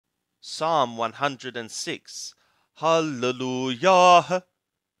Psalm 106. Hallelujah.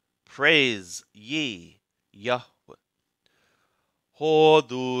 Praise ye Yahweh.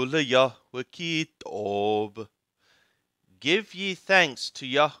 Hodu le Yahweh kitob. Give ye thanks to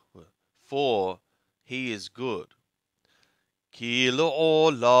Yahweh, for he is good. Ki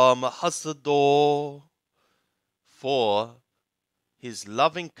le'olam hasado. For his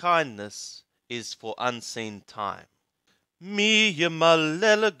loving kindness is for unseen time. Mi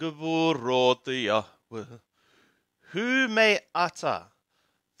yemalel geburot Yahweh. Who may utter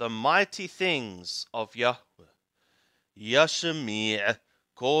the mighty things of Yahweh? Yashmi'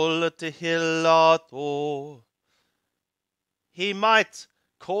 kol tehilato. He might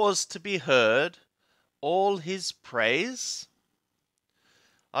cause to be heard all his praise.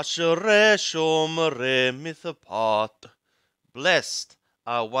 Ashereh shomre mithapat. Blessed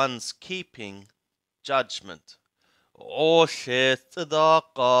are ones keeping judgment. Oshe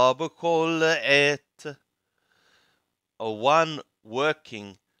tzedakah b'kol et. A one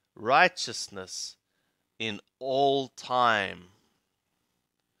working righteousness in all time.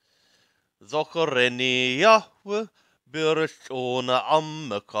 Zokoreni Yahweh b'rishon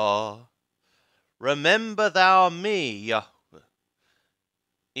ammeka. Remember thou me, Yahweh,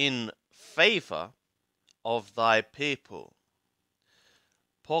 in favor of thy people.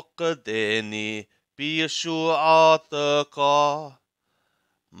 Pokedeni b'yeshu'ateka.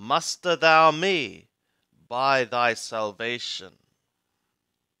 Muster thou me by thy salvation.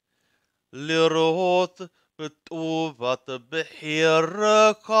 Lirot b'tuvat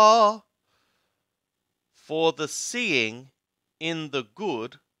b'hireka. For the seeing in the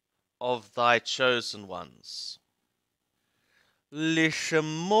good of thy chosen ones.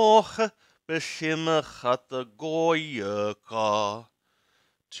 Lishemoch b'shimchat goyeka.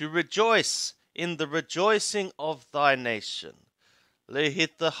 To rejoice in the rejoicing of thy nation.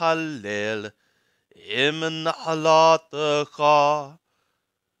 Lehithalel imnahalateka.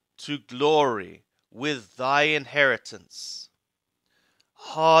 To glory with thy inheritance.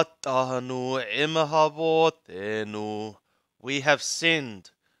 Hatanu imhavotenu. We have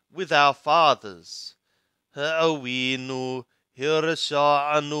sinned with our fathers. Ha'awinu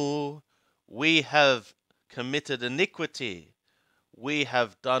hirsha'anu. We have committed iniquity. We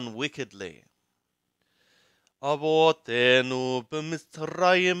have done wickedly. Avotenu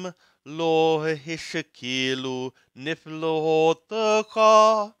b'mitzrayim lo hishakilu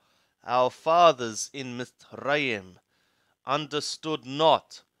niflohoteka. Our fathers in Mitzrayim understood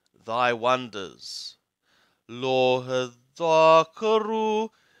not thy wonders. Lo hedakaru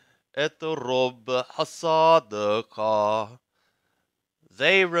et rob hasadeka.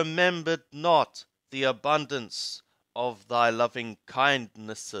 They remembered not the abundance of thy loving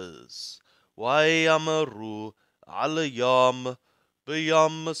kindnesses. Vayamaru alayam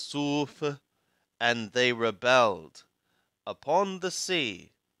b'yam suf. And they rebelled upon the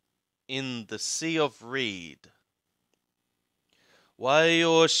sea, in the sea of reed.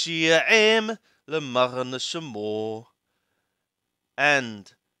 Vayoshi'em lemarn shemo.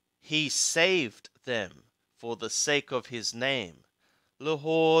 And he saved them for the sake of his name.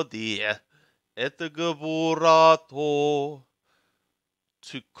 Lehodi et geburato.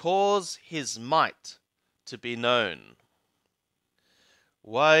 To cause his might to be known.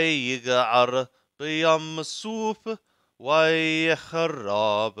 Vayigar b'yam suf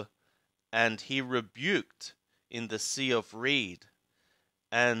vayicharab. And he rebuked in the sea of reed,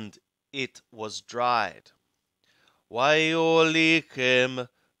 and it was dried. Vayolikem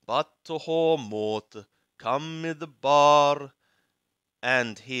batohomot kamidbar.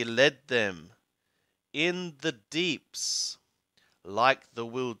 And he led them in the deeps like the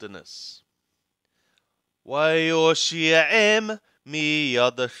wilderness. Vayoshi'em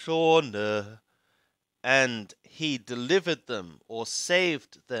miyad. And he delivered them or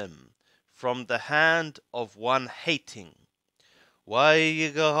saved them from the hand of one hating.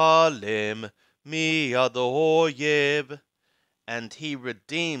 Vayigalem miyad oyev. And he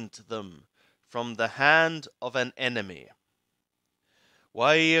redeemed them from the hand of an enemy.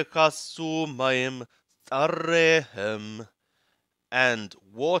 Vayikasu mayim tzarehem. And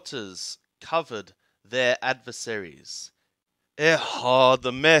waters covered their adversaries. Ehad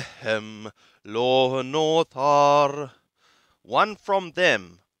mehem lo notar. One from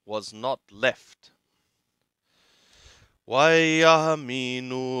them was not left.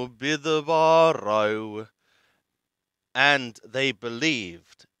 Vayaminu bidvarau. And they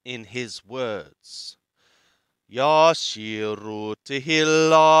believed in his words. Yashiru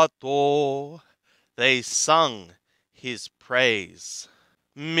tehilato. They sung his praise.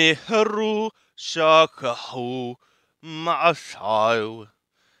 Miheru shakahu ma'ashau.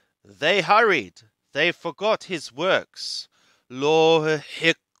 They hurried, they forgot his works. Lo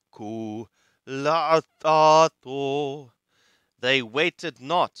hikku la'athato. They waited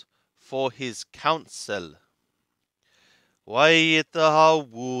not for his counsel.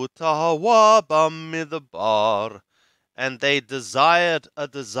 Wayitahawu tahawa bamidbar. And they desired a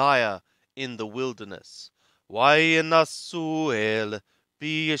desire in the wilderness. Wayanasuel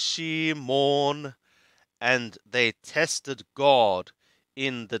biyashimon. And they tested God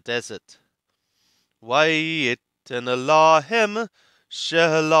in the desert. Wayiten lahem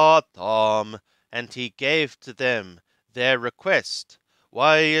shelatam. And he gave to them their request.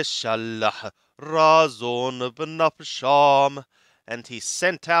 Wayashallah razon b'nafsham. And he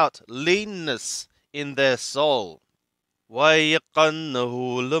sent out leanness in their soul.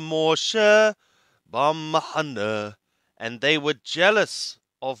 وَيَقَنَّهُ لَمُوشَى بَمَحَنَّى. And they were jealous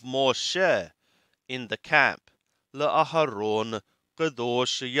of Moshe in the camp. لَأَهَرُونَ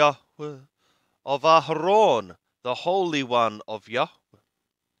قَدُوشَ Yahweh. Of Aharon, the Holy One of Yahweh.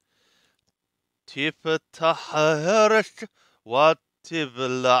 تِفْتَحَرَشْ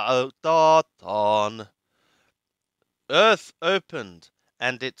وَتِبْلَعْ Dathan. Earth opened,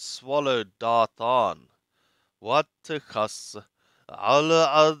 and it swallowed Dathan. وَاتَّخَذَ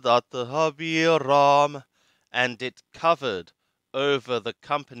عَلَى عَذَاتِ Abiram. And it covered over the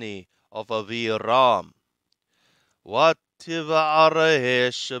company of Abiram.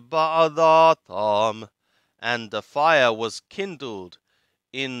 وَاتِّبَعَرَهِشْ بَعْضَاتَم. And a fire was kindled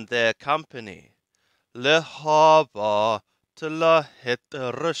in their company. لَهَابَ تَلَهِتْ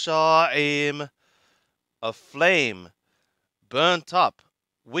رَشَائِم. A flame burnt up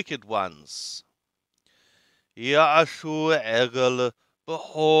wicked ones. Ya'ashu egel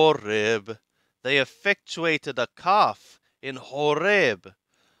b'Horeb. They effectuated a calf in Horeb.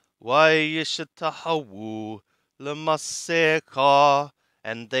 Wayishtahawu l'maseka.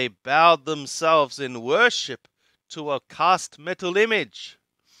 And they bowed themselves in worship to a cast metal image.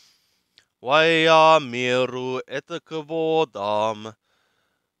 Wayamiru et kavodam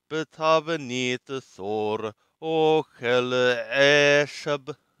b'tabenit Thor ochel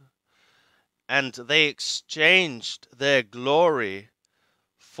eshab. And they exchanged their glory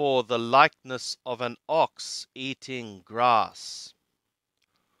for the likeness of an ox eating grass.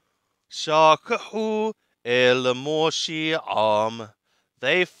 Shakahu el Moshi'am.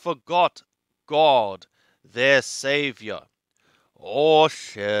 They forgot God, their Savior.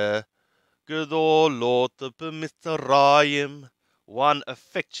 Oshe gedolot b'Mitzrayim. One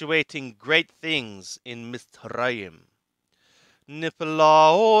effectuating great things in Mitzrayim.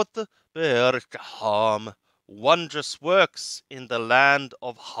 Niflaot be'Ham. Wondrous works in the land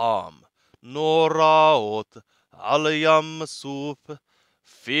of Ham. Noraot alayam sup.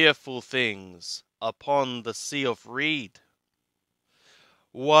 Fearful things upon the sea of reed.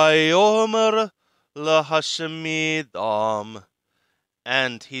 Wayomer lahashemidam.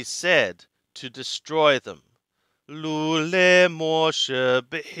 And he said to destroy them. Lule Moshe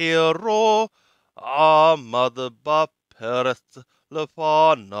behiro amad ba'pereth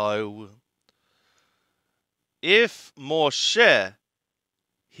lefanau. If Moshe,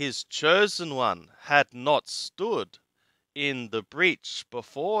 his chosen one, had not stood in the breach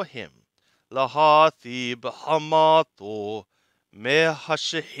before him, lahathi b'hamato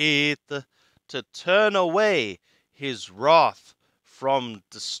mehashehit, to turn away his wrath from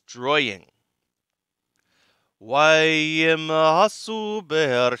destroying. Wayimhasu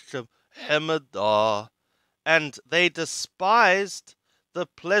be'ershem hemadah. And they despised the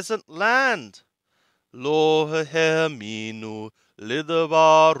pleasant land. Lo heminu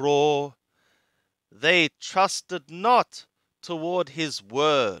lidavaro. They trusted not toward his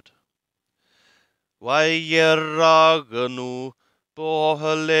word. Wayeraganu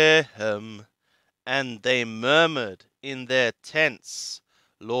bohalehem. And they murmured in their tents.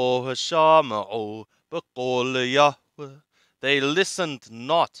 Lo hashama'u b'qol Yahweh. They listened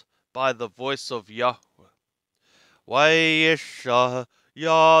not by the voice of Yahweh. Wayesha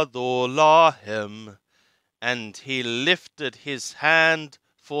yado lahem. And he lifted his hand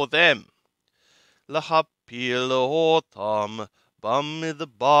for them. Lahapil otam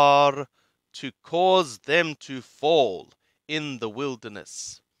bamidbar. To cause them to fall in the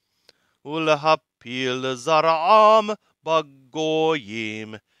wilderness. Ulahapil zara'am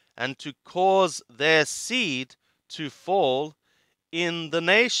bagoyim. And to cause their seed to fall in the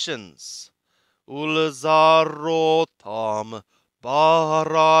nations. Ulzarotam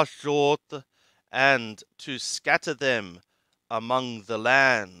barashot. And to scatter them among the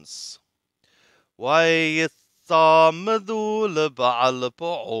lands. Wayithamadu leba'al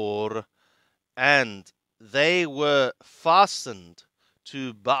pa'or. And they were fastened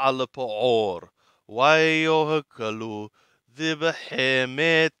to Baal Peor, Wayohakalu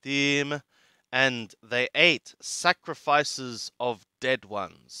Dhibahemetim, and they ate sacrifices of dead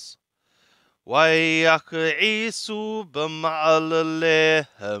ones. Wayakisu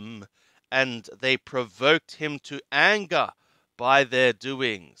b'ma'alalehem, and they provoked him to anger by their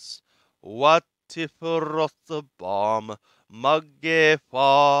doings. Watiferothbam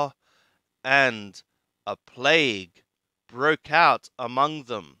maggefa, and a plague broke out among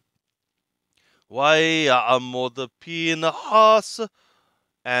them. Wayamod Pinehas,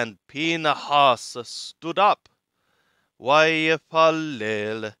 and Pinehas stood up.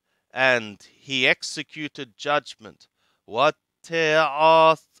 Wayapalel, and he executed judgment.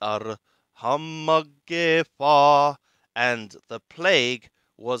 Wate'athar hamaggefa, and the plague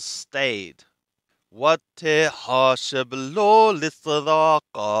was stayed. Watehasheblo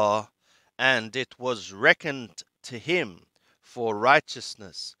lithraqa, and it was reckoned to him for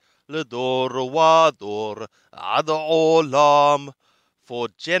righteousness. Lidor wador ad olam, for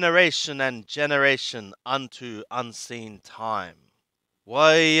generation and generation unto unseen time.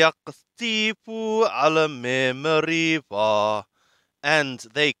 Wayaqtifu ala Meriva, and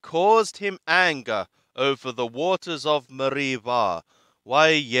they caused him anger over the waters of Meriva.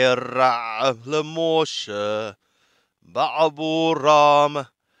 Wayera lemoshe ba'aburam,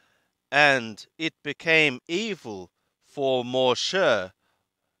 and it became evil for Moshe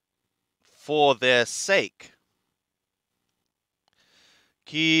for their sake.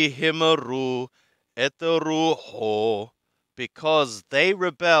 Ki himeru eteruho, because they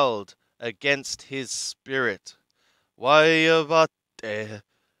rebelled against his spirit. Wayavate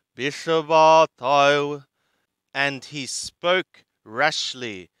bishavatau, and he spoke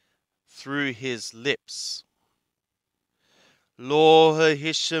rashly through his lips. Lo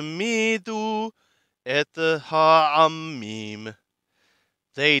hishamidu et ha'amim,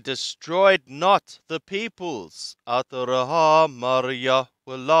 they destroyed not the peoples, ataraha Maria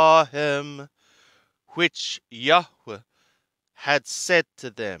Lahem, which Yahweh had said to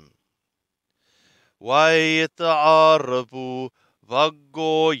them. Wayeta'arabu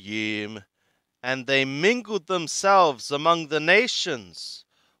vagoyim, and they mingled themselves among the nations.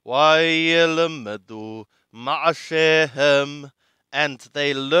 Wayelamedu ma'ashehem, and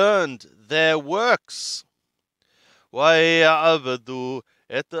they learned their works. Wayabadu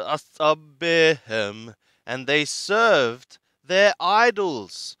et asabbehem, and they served their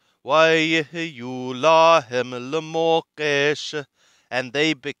idols. Wayehu lahem lemokesh, and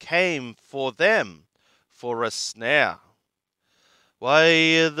they became for them for a snare.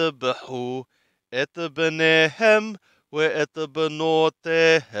 Wayedbehu et benehem we et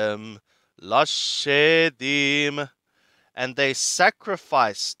benotehem lashedim, and they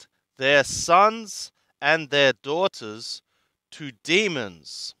sacrificed their sons and their daughters to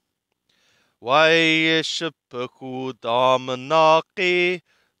demons. Wayeshepehu dam naqi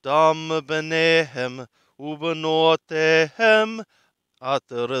dam benehem ubenotehem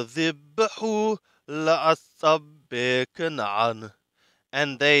aterzibhu la'asabbe Canaan,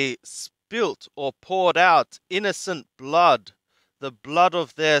 and they spilt or poured out innocent blood, the blood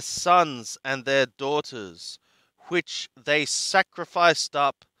of their sons and their daughters, which they sacrificed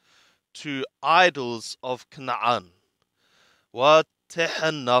up to idols of Canaan.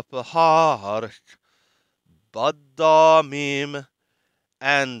 Watehanapahar badamim,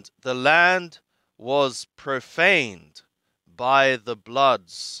 and the land was profaned by the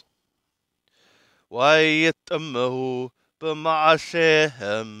bloods. Wayitamahu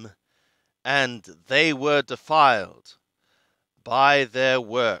b'ma'ashehem, and they were defiled by their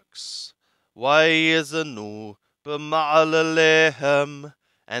works. Wayizanu b'ma'alalehem,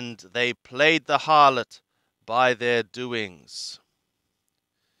 and they played the harlot by their doings.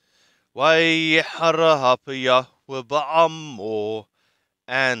 Wayiharahap Yahweh ba'ammo,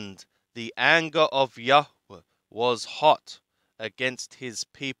 and the anger of Yahweh was hot against his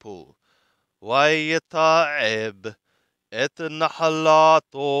people. Wayita'eb et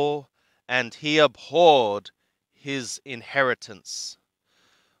nahalato, and he abhorred his inheritance.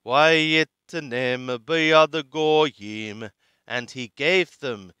 Wayitnem b'yad goyim, and he gave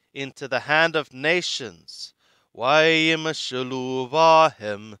them into the hand of nations. Wayimashelu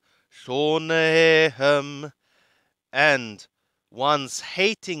vahem shonehem, and ones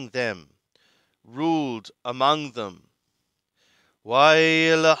hating them ruled among them.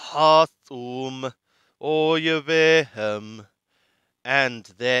 Wayilhathum oyevehem, and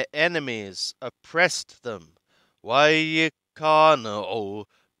their enemies oppressed them. Wayikana'u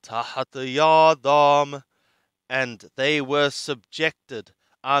tahat yadam, and they were subjected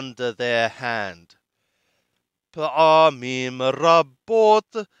under their hand. Pa'amim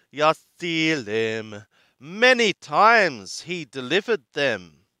rabot yasilim. Many times he delivered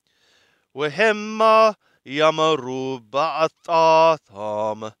them. Wehemma yamaru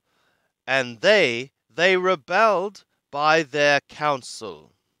ba'athatham. And they rebelled by their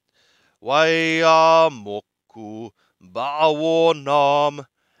counsel. Wayamoku ba'awonam.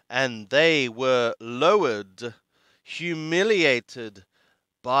 And they were lowered, humiliated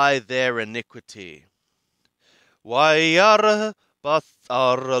by their iniquity. Wayar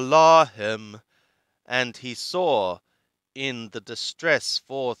bathar lahem. And he saw in the distress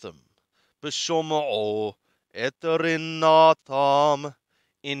for them. B'shom'o eterinatham.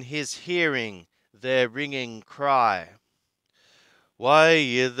 In his hearing their ringing cry.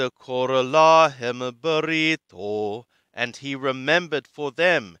 Wayidhkor lahem barito. And he remembered for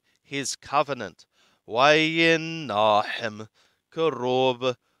them his covenant. Wayinahem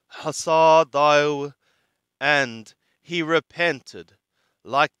karob hasadayu. And he repented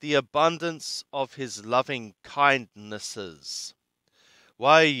like the abundance of his loving kindnesses.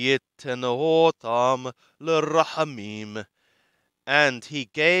 Wayitenotam l'rahamim. And he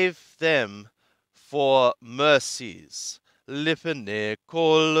gave them for mercies. Lifnei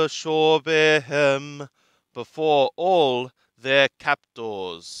kol shobehem. Before all their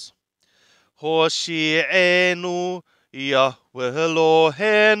captors. Hoshi'enu Yahweh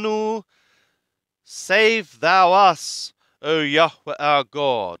Elohenu. Save thou us, O Yahweh our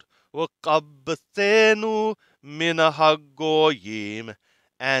God. Uqabbethenu min hagoyim.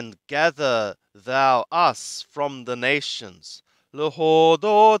 And gather thou us from the nations.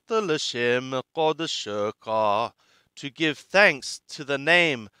 Lehodot l'shem kodesheka. To give thanks to the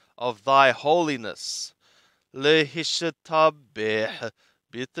name of thy holiness. Lehishatabeh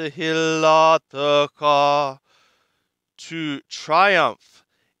bitahillateka. To triumph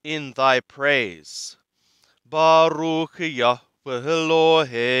in thy praise. Baruch Yahweh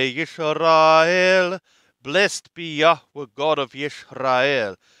Elohei Yisrael. Blessed be Yahweh God of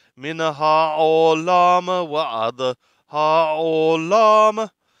Yisrael. Min ha'olam wa'ad ha'olam.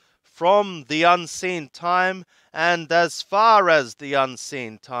 From the unseen time and as far as the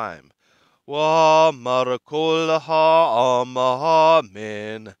unseen time. Wa'amar kol ha'am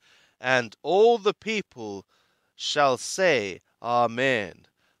amen. And all the people shall say Amen.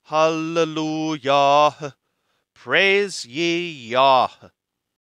 Hallelujah. Praise ye Yah.